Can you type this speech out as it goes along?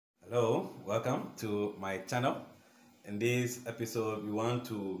Hello, welcome to my channel. In this episode, we want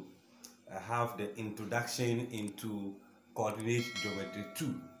to have the introduction into coordinate geometry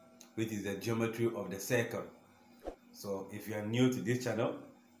 2, which is the geometry of the circle. So if you are new to this channel,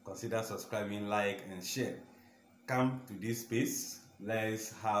 consider subscribing, like and share. Come to this space,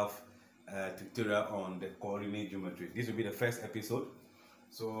 let's have a tutorial on the coordinate geometry. This will be the first episode.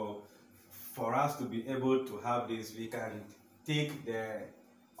 So for us to be able to have this, we can take the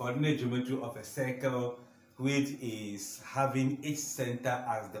coordinate geometry of a circle which is having each center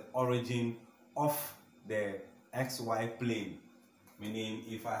as the origin of the xy plane. Meaning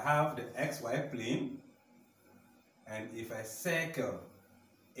if I have the xy plane and if a circle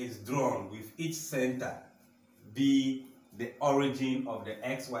is drawn with each center be the origin of the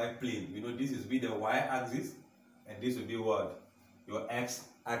xy plane, you know this is be the y-axis and this will be what? Your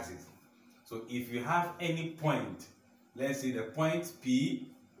x-axis. So if you have any point, let's say the point P,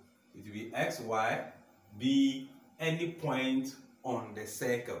 it will be xy, be any point on the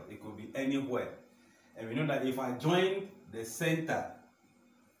circle. It could be anywhere. And we know that if I join the center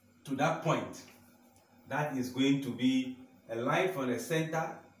to that point, that is going to be a line from the center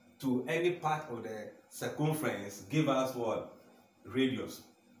to any part of the circumference, give us what? Radius.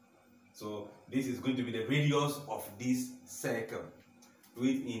 So this is going to be the radius of this circle.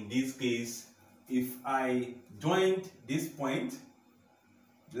 Which in this case, if I joined this point,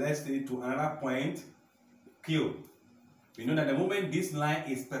 let's say to another point Q, we know that the moment this line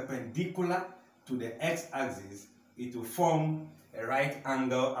is perpendicular to the x-axis, it will form a right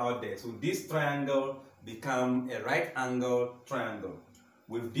angle out there. So this triangle become a right angle triangle,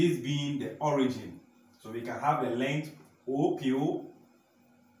 with this being the origin. So we can have the length OQ,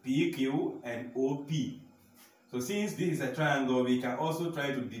 PQ, and OP. So since this is a triangle, we can also try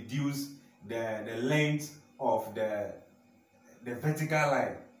to deduce the length of the vertical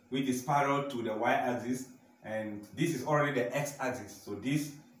line, which is parallel to the y-axis, and this is already the x-axis. So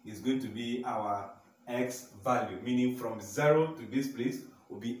this is going to be our x value, meaning from 0 to this place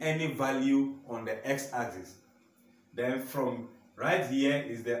will be any value on the x-axis. Then from right here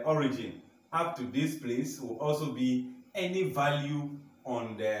is the origin. Up to this place will also be any value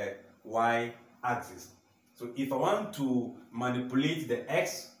on the y-axis. So if I want to manipulate the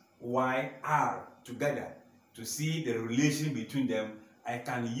x, y, r together to see the relation between them, I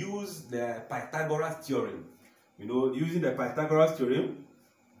can use the Pythagoras theorem. You know, using the Pythagoras theorem,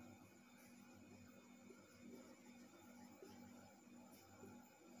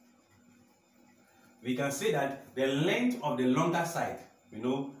 we can say that the length of the longer side, you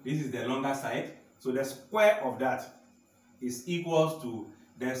know, this is the longer side, so the square of that is equals to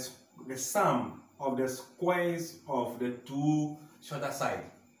the sum of the squares of the two shorter sides,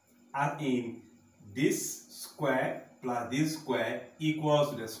 as in this square plus this square equals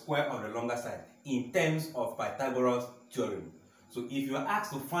to the square of the longer side in terms of Pythagoras theorem. So if you are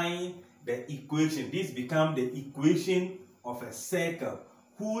asked to find the equation, this becomes the equation of a circle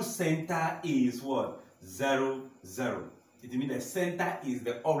whose center is what? 0, 0. It means the center is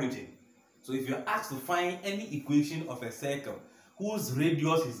the origin. So if you are asked to find any equation of a circle whose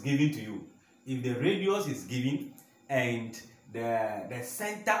radius is given to you, if the radius is given and the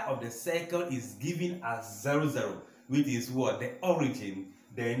center of the circle is given as 0, 0, which is what? The origin,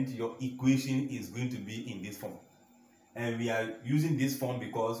 then your equation is going to be in this form. And we are using this form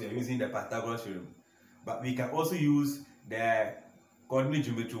because we are using the Pythagoras theorem. But we can also use the coordinate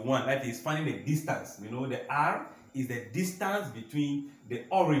geometry 1, that is finding the distance. You know, the r is the distance between the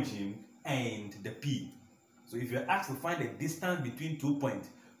origin and the P. So if you're asked to find the distance between 2 points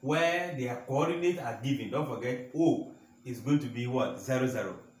where their coordinates are given, don't forget O is going to be what? 0,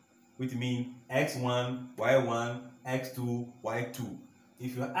 0, which means x1, y1, x2, y2.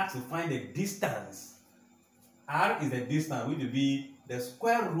 If you are asked to find the distance, r is the distance, which will be the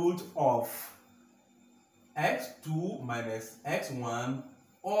square root of x2 minus x1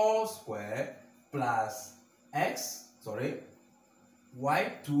 all square plus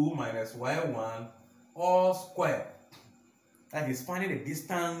y2 minus y1 all square. That is finding the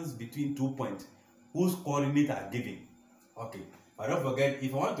distance between 2 points whose coordinates are given. Okay, but don't forget,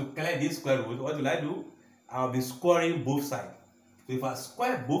 if I want to clear this square root, what will I do? I'll be squaring both sides. So if I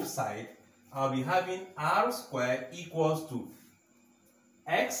square both sides, I'll be having r squared equals to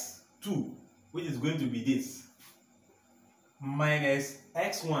x2, which is going to be this, minus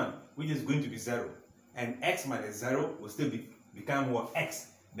x1, which is going to be 0, and x minus 0 will still become what?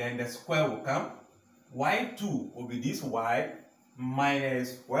 X. Then the square will come, y2 will be this y,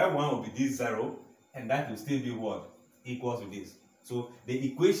 minus y1 will be this 0, and that will still be what? Equals to this. So the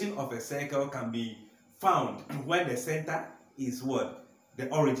equation of a circle can be found when the center is what? the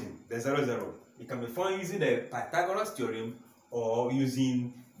origin, the 0, 0. It can be found using the Pythagoras theorem or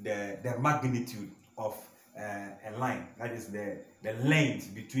using the magnitude of a line, that is the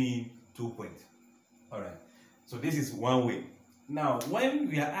length between 2 points. Alright, so this is one way. Now, when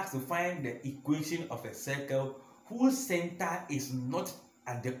we are asked to find the equation of a circle whose center is not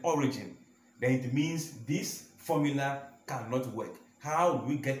at the origin, then it means this formula cannot work. How do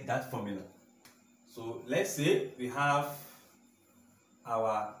we get that formula? So let's say we have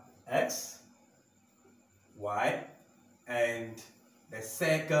our x, y, and the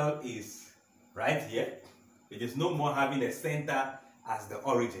circle is right here. It is no more having the center as the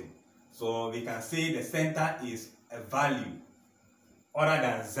origin. So we can say the center is a value other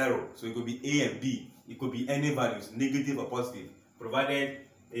than 0. So it could be a and b. It could be any values, negative or positive. Provided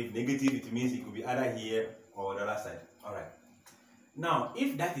if negative, it means it could be either here or the other side. Alright. Now,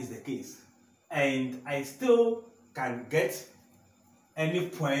 if that is the case, and I still can get any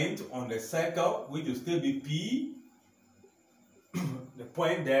point on the circle, which will still be P, the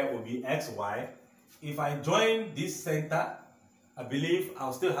point there will be X, Y. If I join this center, I believe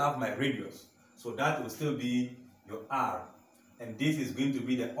I'll still have my radius. So that will still be your R. And this is going to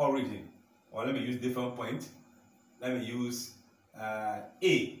be the origin. Or let me use different point. Let me use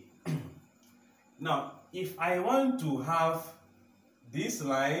A. Now, if I want to have this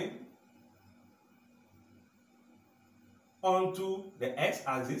line onto the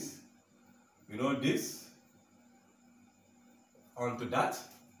x-axis, you know, this onto that,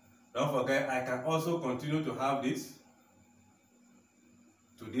 don't forget I can also continue to have this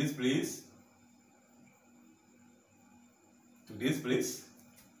to this place, to this place.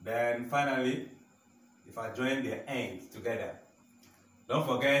 Then finally, if I join the ends together, don't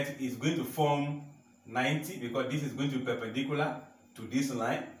forget it's going to form 90 because this is going to be perpendicular to this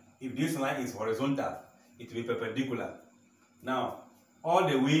line. If this line is horizontal, it will be perpendicular. Now, all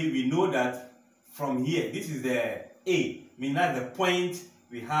the way we know that from here, this is the A, meaning that's the point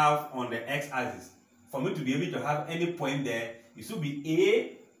we have on the x-axis. For me to be able to have any point there, it should be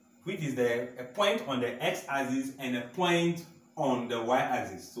A, which is a point on the x-axis and a point on the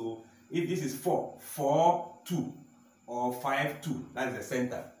y-axis. So if this is 4, 4, 2 or 5, 2, that's the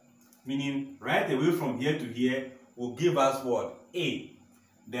center. Meaning right away from here to here will give us what? A.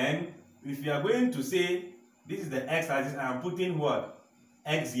 Then if you are going to say this is the x-axis, I am putting what?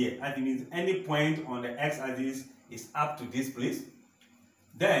 X here. That means any point on the x-axis is up to this place.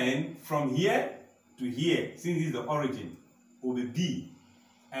 Then from here to here, since this is the origin, will be B.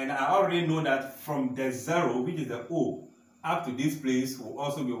 And I already know that from the 0, which is the O, up to this place will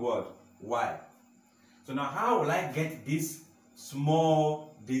also be what? Y. So now how will I get this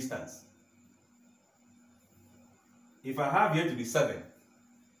small distance? If I have here to be 7,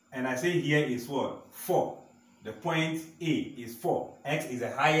 and I say here is what? 4. The point A is 4. X is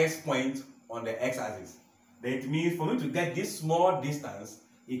the highest point on the x-axis. Then it means for me to get this small distance,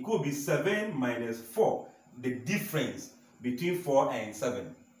 it could be 7 minus 4. The difference between 4 and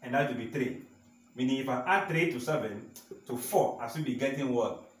 7. And that will be 3. Meaning if I add 3 to 7 to 4, I should be getting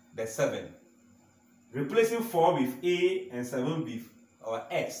what? The 7. Replacing 4 with A and 7 with our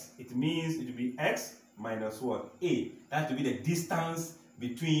X. It means it will be X minus what? A. That will be the distance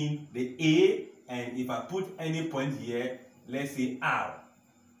between the A and if I put any point here, let's say R.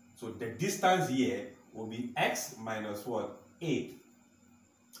 So the distance here will be X minus what? A.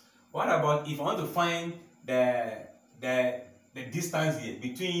 What about if I want to find the distance here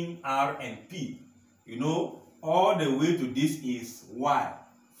between R and P? You know, all the way to this is Y.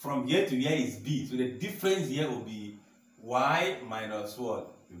 From here to here is B. So the difference here will be Y minus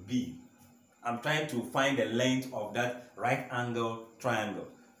what? B. I'm trying to find the length of that right angle triangle,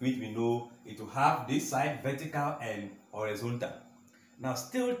 which we know it will have this side vertical and horizontal. Now,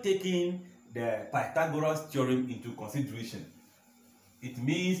 still taking the Pythagoras theorem into consideration, it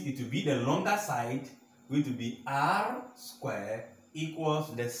means it will be the longer side, which will be R squared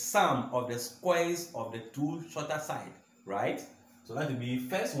equals the sum of the squares of the two shorter sides, right? So that will be,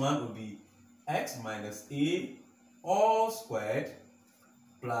 first one will be X minus A all squared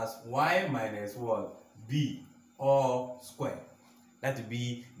plus Y minus what? B all squared. That will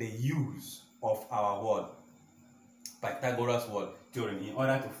be the use of our what? Pythagoras what? Theorem in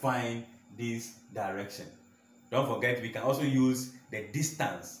order to find this direction. Don't forget, we can also use the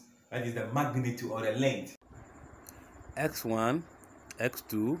distance, that is the magnitude or the length. X1,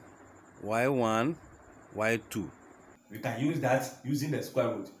 X2, Y1, Y2. We can use that using the square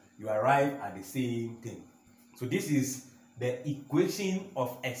root. You arrive at the same thing. So this is the equation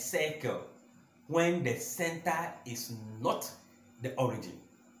of a circle when the center is not the origin.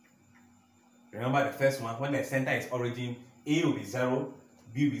 Remember the first one, when the center is origin, A will be 0,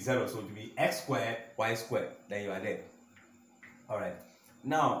 b will be 0, so it will be x squared y squared. Then you are there. All right.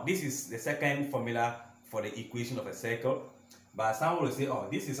 Now this is the second formula for the equation of a circle. But someone will say, oh,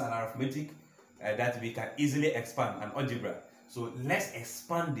 this is an arithmetic that we can easily expand, an algebra. So let's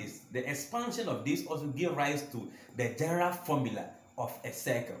expand this. The expansion of this also gives rise to the general formula of a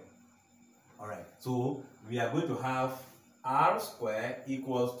circle. All right. So we are going to have r squared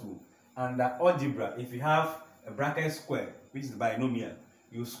equals to, under algebra, if you have a bracket square, which is binomial,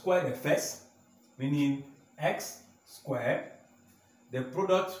 you square the first, meaning x squared, the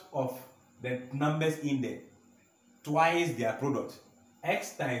product of the numbers in there, twice their product.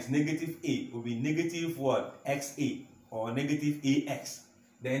 X times negative a will be negative what? XA, or negative AX.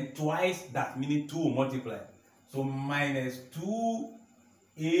 Then twice that, meaning 2 will multiply. So minus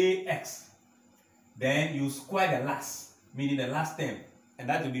 2AX. Then you square the last, meaning the last term. And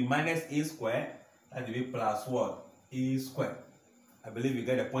that will be minus A squared. That will be plus what? A squared. I believe you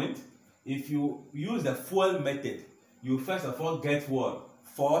get the point. If you use the full method, you first of all get what?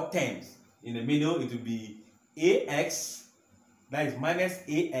 4 terms. In the middle, it will be AX, that is minus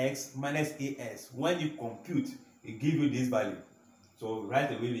AX minus AS. When you compute, it gives you this value. So right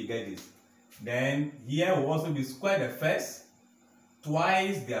away we get this. Then here will also be square the first,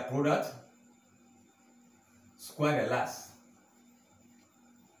 twice their product, square the last.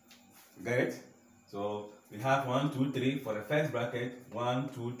 Get it? So we have 1, 2, 3 for the first bracket, 1,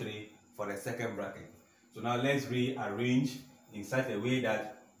 2, 3 for the second bracket. So now let's rearrange in such a way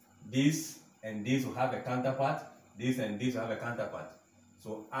that this and this will have a counterpart, this and this will have a counterpart.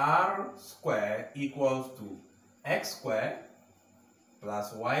 So r squared equals to x squared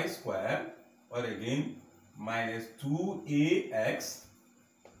plus y squared, or again, minus 2ax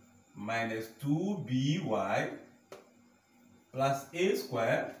minus 2by plus a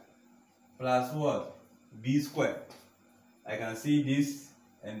squared plus what? B squared. I can see this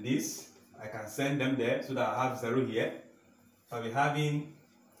and this. I can send them there so that I have 0 here. So I'll be having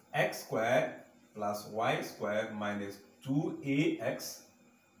x squared plus y squared minus 2ax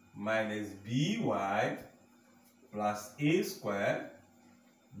minus by plus a squared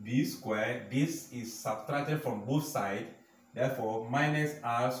b squared. This is subtracted from both sides. Therefore, minus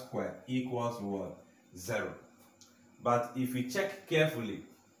r squared equals what? 0. But if we check carefully,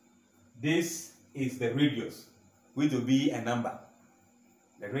 this is the radius, which will be a number.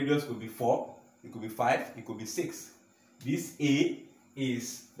 The radius could be 4, it could be 5, it could be 6. This a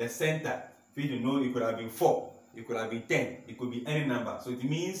is the center. If you know, it could have been 4, it could have been 10, it could be any number. So it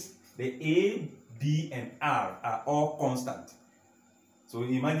means the a, b, and r are all constant. So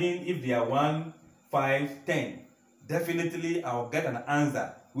imagine if they are 1, 5, 10. Definitely I will get an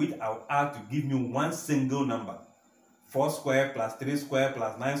answer which I will add to give me one single number. 4 square plus 3 square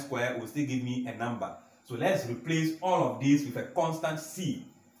plus 9 square will still give me a number. So let's replace all of these with a constant c.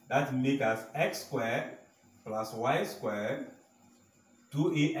 That will make us x squared plus y squared,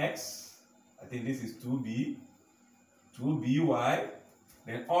 2ax, I think this is 2b, 2by,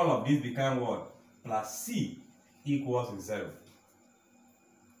 then all of these become what? Plus c equals 0.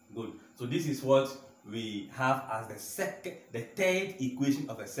 Good. So this is what we have as the third equation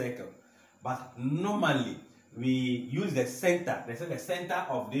of a circle. But normally we use the center. The center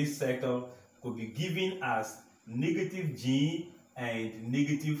of this circle could be given as negative g and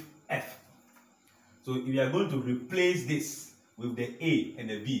negative f. So if we are going to replace this with the a and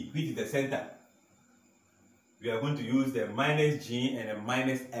the b, which is the center, we are going to use the minus g and the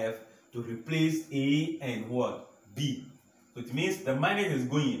minus f to replace a and what? B. So it means the minus is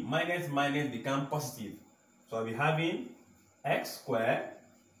going, minus become positive. So I'll be having x squared,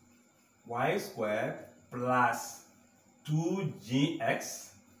 y squared plus 2gx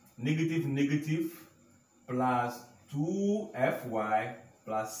negative plus 2fy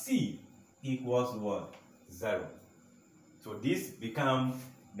plus c equals what? 0. So this becomes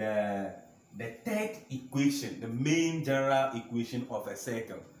the third equation, the main general equation of a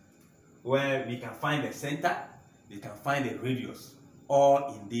circle, where we can find the center, we can find the radius,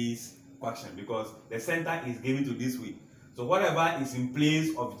 all in this question, because the center is given to this way. So whatever is in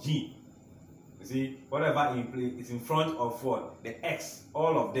place of g, you see, whatever is in front of what? The x,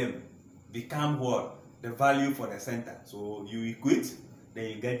 all of them become what? The value for the center. So you equate, then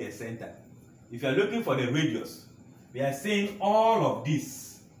you get the center. If you are looking for the radius, we are saying all of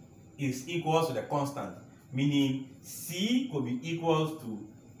this is equal to the constant, meaning c could be equal to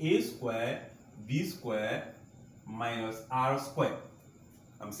a squared, b squared, minus r squared.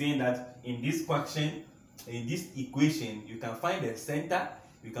 I'm saying that in this question, in this equation, you can find the center,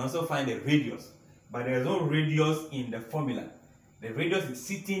 you can also find the radius, but there is no radius in the formula. The radius is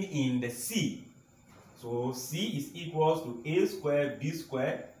sitting in the c. So C is equals to A squared B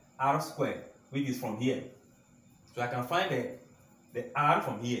squared R squared, which is from here. So I can find the R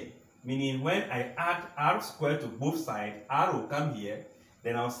from here, meaning when I add R squared to both sides, R will come here,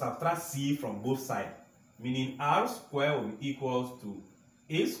 then I'll subtract C from both sides, meaning R squared will be equals to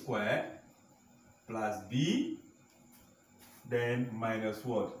A squared plus B, then minus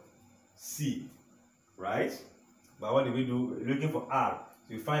what? C, right? But what do we do? We're looking for R.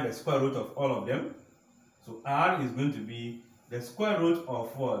 So we find the square root of all of them. So R is going to be the square root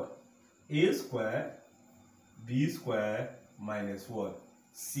of what? A squared B squared minus what?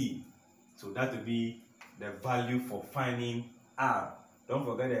 C. So that will be the value for finding R. Don't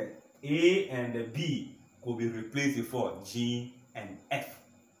forget that A and the B could be replaced before G and F.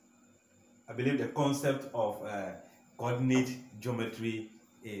 I believe the concept of coordinate geometry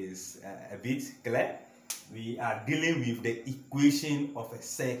is a bit clear. We are dealing with the equation of a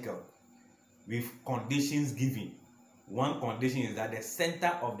circle with conditions given. One condition is that the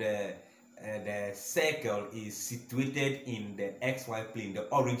center of the circle is situated in the xy plane, the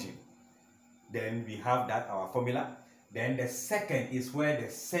origin. Then we have that, our formula. Then the second is where the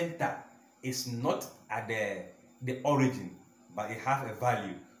center is not at the origin, but it has a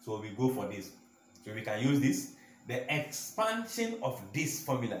value. So we go for this. So we can use this. The expansion of this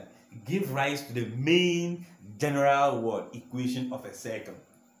formula gives rise to the main general word equation of a circle,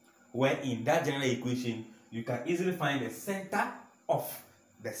 where in that general equation you can easily find the center of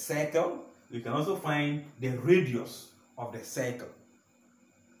the circle. You can also find the radius of the circle.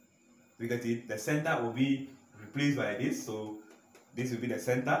 Because the center will be replaced by this, so this will be the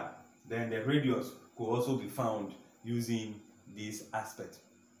center. Then the radius could also be found using this aspect.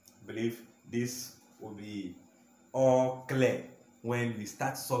 I believe this will be all clear when we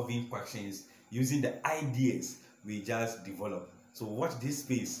start solving questions using the ideas we just developed. So watch this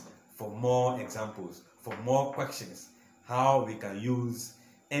space for more examples, for more questions, how we can use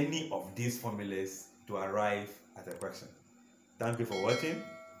any of these formulas to arrive at a question. Thank you for watching.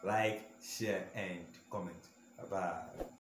 Like, share, and comment. Bye-bye.